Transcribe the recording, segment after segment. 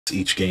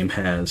Each game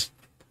has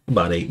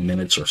about 8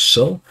 minutes or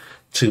so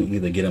to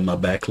either get in my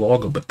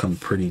backlog or become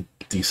pretty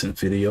decent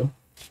video.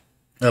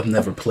 I've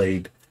never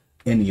played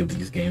any of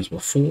these games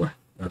before.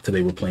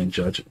 Today we're playing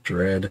Judge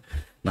Dredd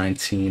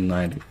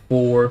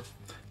 1994.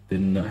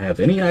 Didn't have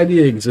any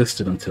idea it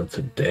existed until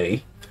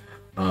today.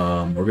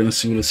 We're gonna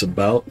see what it's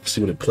about,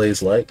 see what it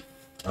plays like.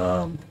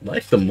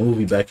 Like the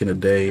movie back in the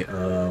day.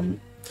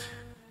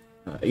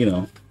 You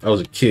know, I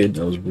was a kid,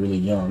 I was really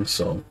young,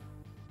 so,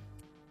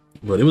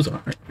 but it was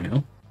alright, you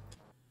know.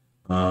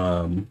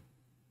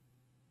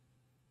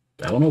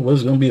 I don't know what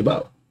it's gonna be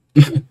about.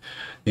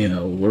 You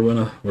know,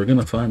 we're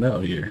gonna find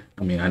out here.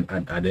 I mean,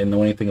 I didn't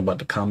know anything about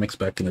the comics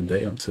back in the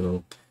day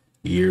until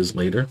years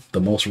later.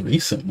 The most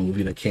recent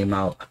movie that came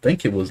out, I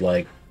think it was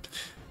like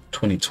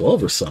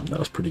 2012 or something. That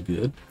was pretty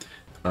good.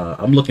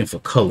 I'm looking for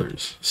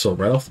colors, so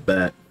right off the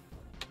bat,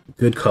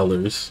 good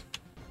colors,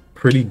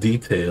 pretty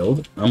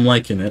detailed. I'm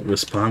liking it.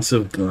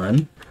 Responsive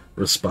gun,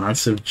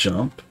 responsive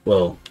jump.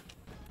 Well,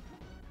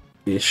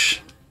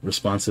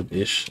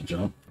 responsive-ish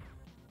jump.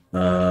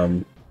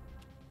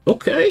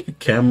 Okay,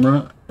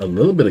 camera, a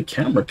little bit of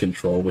camera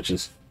control, which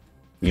is,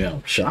 you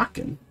know,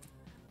 shocking.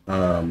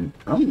 You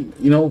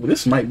know,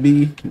 this might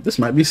be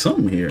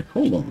something here.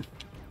 Hold on.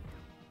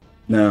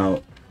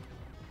 Now,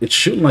 it's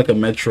shooting like a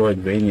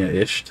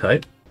Metroidvania-ish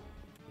type.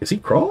 Is he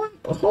crawling?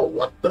 Oh,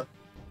 what the?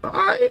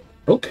 Alright,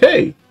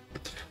 okay.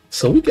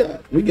 So we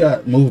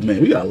got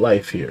movement, we got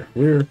life here.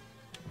 We're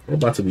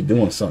about to be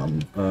doing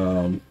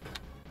something.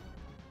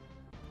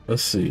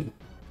 Let's see.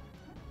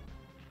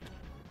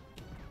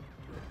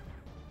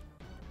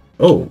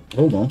 Oh,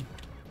 hold on.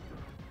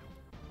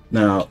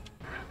 Now,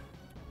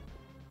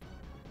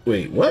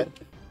 wait, what?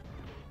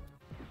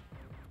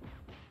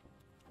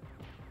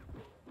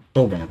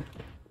 Hold on.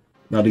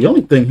 Now the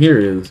only thing here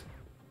is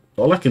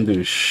all I can do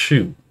is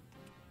shoot.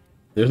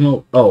 There's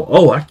no,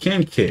 oh, I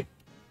can kick.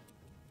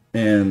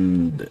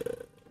 And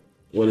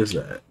what is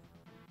that?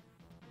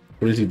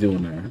 What is he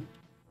doing there?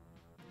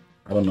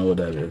 I don't know what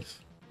that is.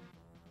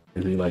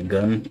 Is he like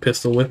gun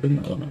pistol whipping?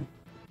 I don't know.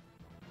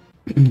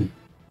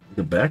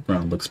 The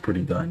background looks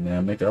pretty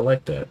dynamic. I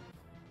like that.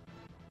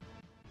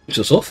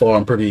 So far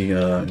I'm pretty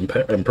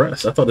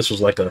impressed. I thought this was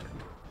like a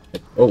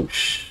oh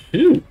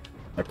shoot,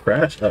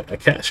 a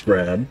cash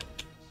grab.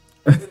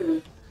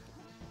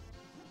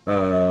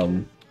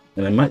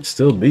 And it might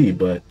still be,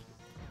 but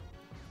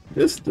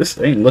this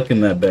ain't looking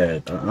that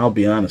bad. I'll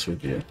be honest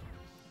with you.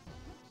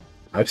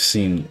 I've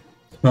seen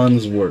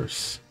tons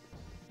worse.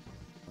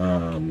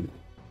 I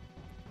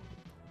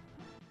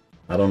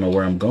don't know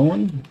where I'm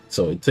going,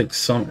 so it takes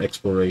some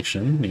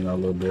exploration, you know, a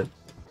little bit.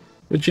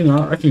 But, you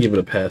know, I can give it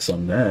a pass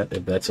on that,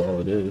 if that's all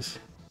it is.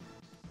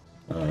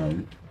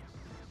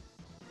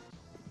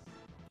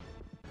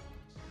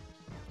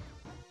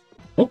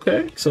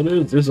 Okay, so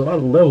there's a lot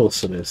of levels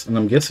to this, and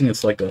I'm guessing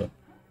it's like a...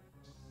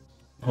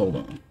 Hold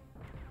on.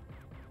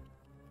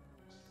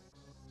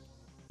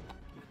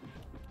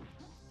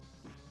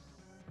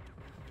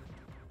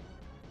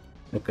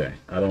 Okay,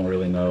 I don't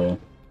really know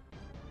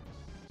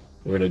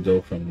where to go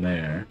from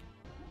there.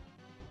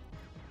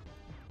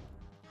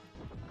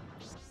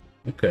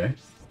 Okay.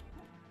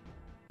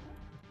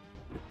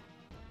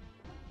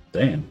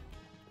 Damn.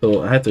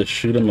 So I had to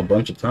shoot him a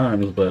bunch of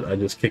times, but I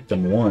just kicked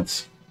him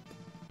once.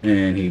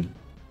 And he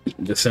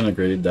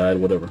disintegrated, died,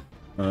 whatever.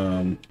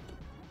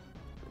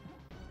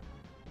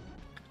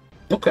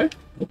 Okay,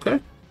 okay.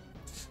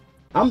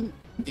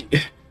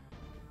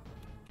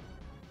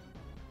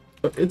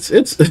 It's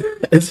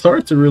it's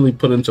hard to really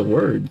put into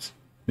words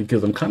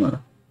because I'm kind of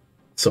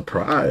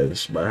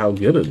surprised by how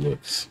good it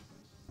looks,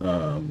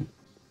 and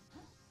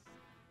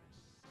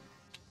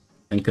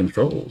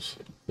controls.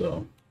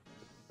 So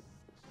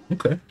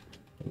okay,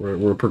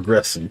 we're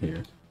progressing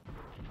here.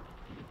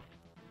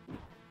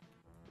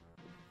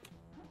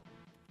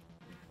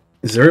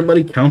 Is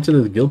everybody counted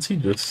as guilty?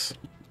 Just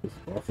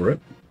off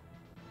rip?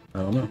 I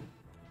don't know.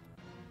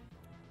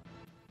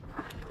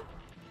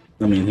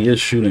 I mean, he is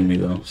shooting me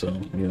though, so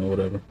you know,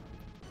 whatever.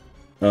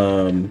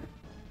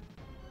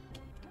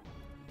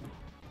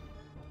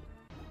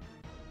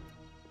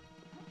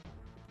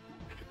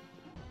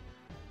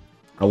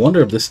 I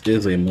wonder if this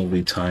is a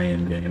movie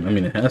tie-in game. I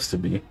mean, it has to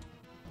be.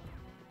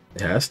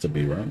 It has to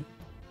be, right?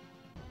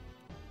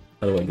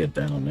 How do I get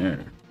down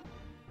there?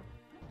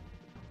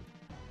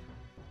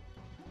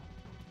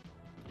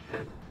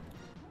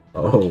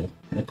 Oh,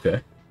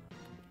 okay.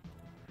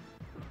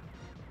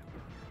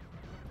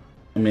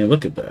 I mean,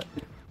 look at that.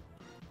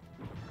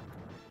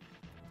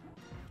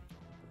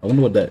 I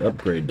wonder what that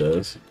upgrade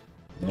does.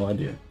 No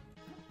idea.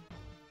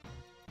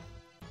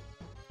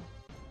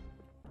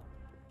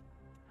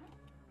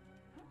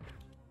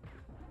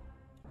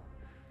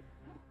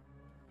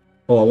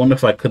 Oh, I wonder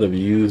if I could have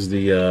used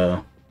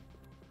the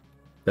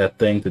that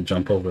thing to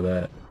jump over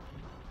that.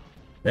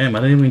 Damn,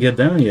 I didn't even get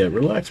down yet.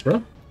 Relax,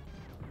 bro.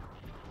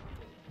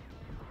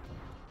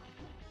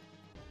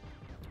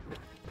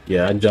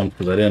 Yeah, I jumped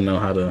because I didn't know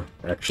how to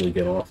actually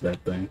get off that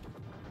thing.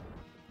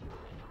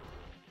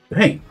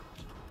 Dang.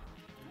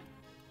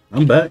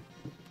 I'm back.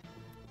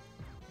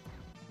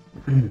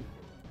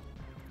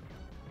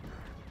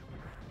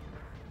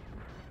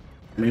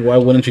 I mean, why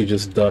wouldn't you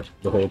just duck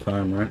the whole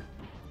time, right?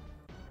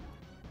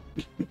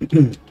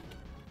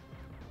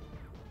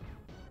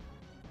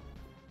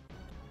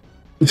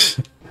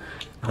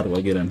 How do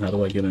I get in? How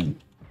do I get in?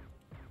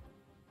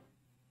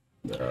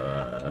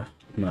 I'm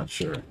not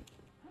sure.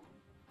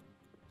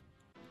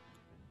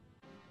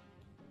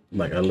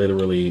 Like, I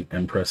literally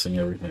am pressing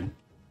everything.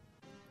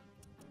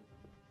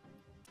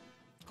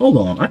 Hold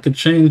on, I could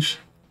change.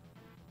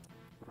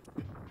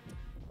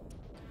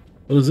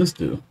 What does this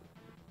do?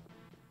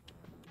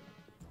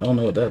 I don't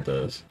know what that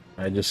does.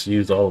 I just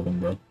used all of them,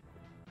 though.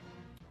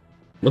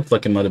 Looks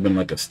like it might have been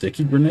like a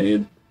sticky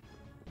grenade.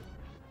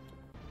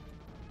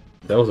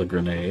 That was a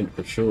grenade,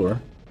 for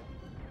sure.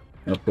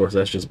 And of course,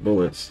 that's just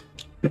bullets.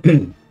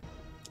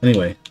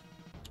 Anyway,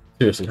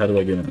 seriously, how do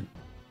I get in?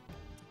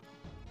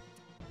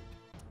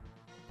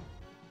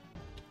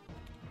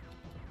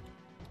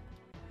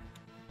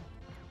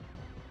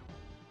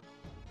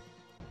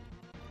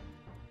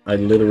 I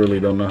literally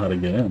don't know how to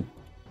get in.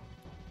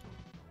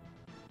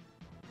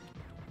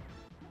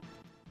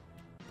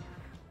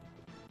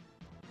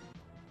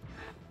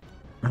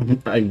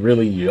 I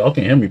really, y'all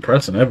can hear me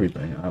pressing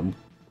everything. I'm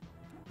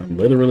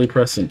literally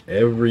pressing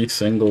every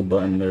single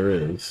button there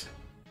is.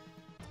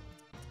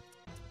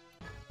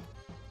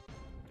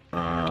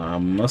 I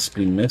must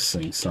be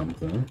missing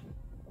something.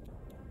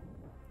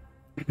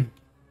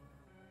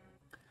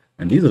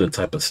 And these are the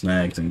type of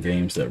snags in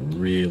games that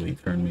really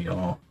turn me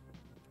off.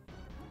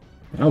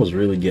 I was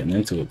really getting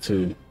into it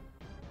too.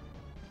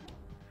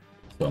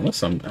 So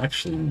unless I'm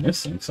actually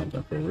missing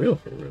something for real,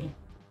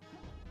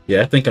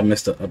 Yeah, I think I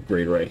missed an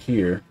upgrade right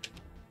here.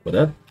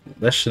 But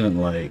that shouldn't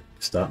like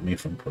stop me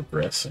from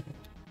progressing.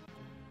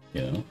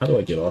 You know, how do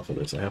I get off of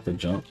this? I have to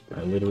jump.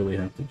 I literally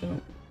have to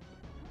jump.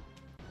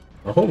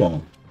 Oh, hold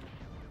on.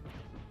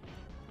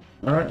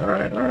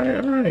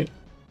 Alright.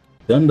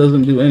 Gun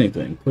doesn't do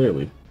anything,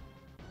 clearly.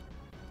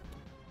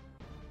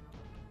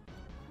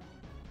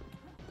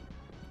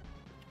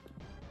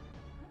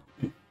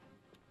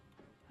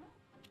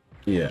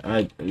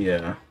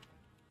 Yeah.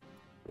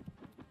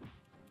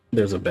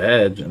 There's a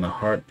badge and a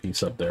heart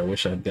piece up there. I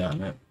wish I'd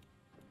gotten it.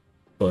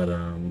 But,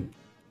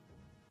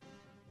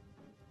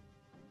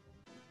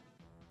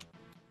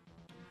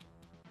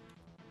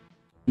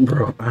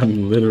 bro,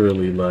 I'm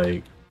literally,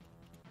 like,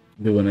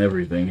 doing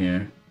everything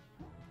here.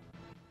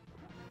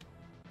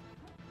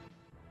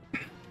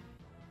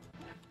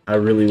 I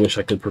really wish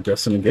I could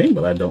progress in the game,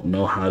 but I don't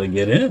know how to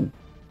get in.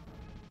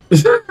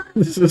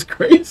 This is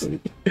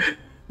crazy.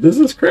 This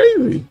is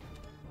crazy.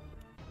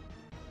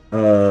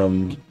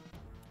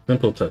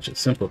 Simple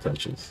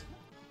touches.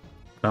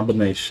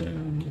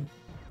 Combination.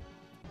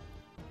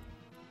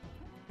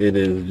 It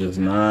is just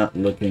not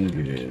looking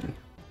good.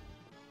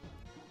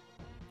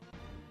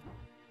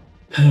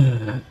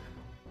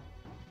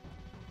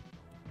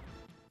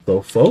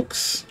 So,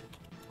 folks,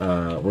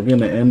 we're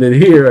gonna end it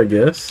here, I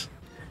guess,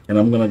 and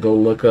I'm gonna go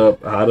look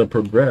up how to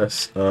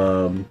progress.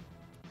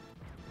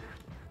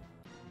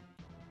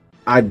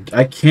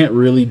 I can't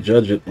really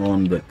judge it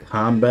on the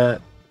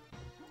combat.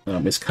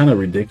 It's kind of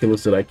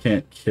ridiculous that I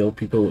can't kill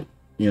people,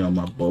 you know,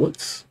 my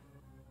bullets,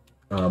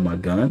 my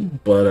gun,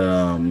 but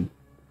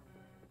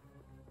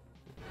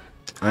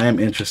I am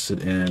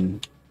interested in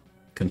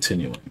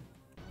continuing.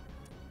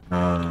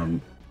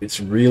 It's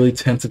really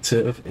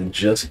tentative. It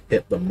just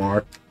hit the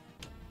mark.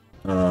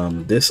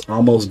 This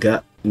almost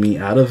got me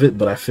out of it,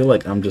 but I feel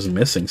like I'm just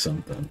missing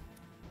something.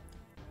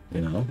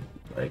 You know,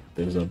 like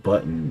there's a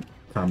button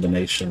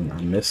combination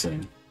I'm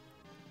missing.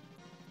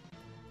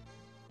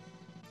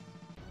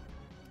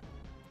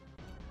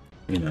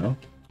 You know,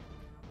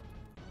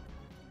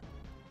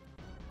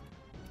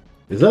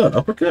 is that an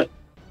uppercut?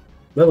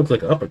 That looks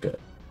like an uppercut.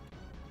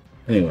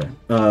 Anyway,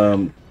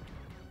 I'm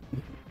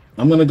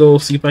gonna go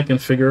see if I can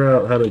figure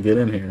out how to get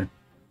in here.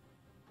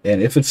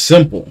 And if it's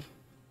simple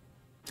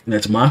and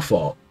it's my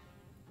fault,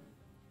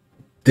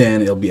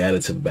 then it'll be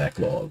added to the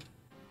backlog.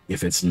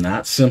 If it's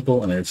not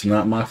simple and it's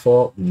not my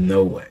fault,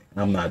 no way.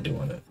 I'm not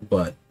doing it.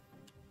 But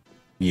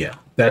yeah,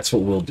 that's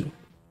what we'll do.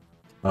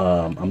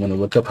 I'm gonna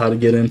look up how to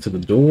get into the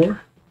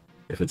door.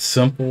 If it's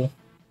simple,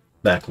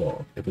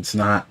 backlog. If it's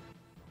not,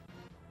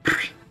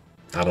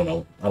 I don't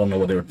know. I don't know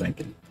what they were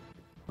thinking.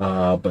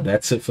 But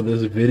that's it for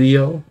this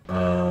video.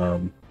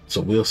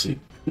 So we'll see.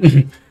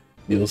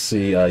 You'll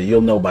see.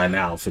 You'll know by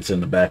now if it's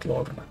in the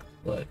backlog or not.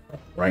 But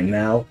right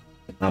now,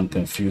 I'm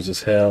confused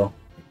as hell,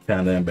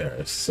 kind of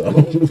embarrassed. So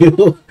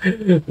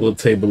we'll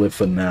table it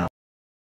for now.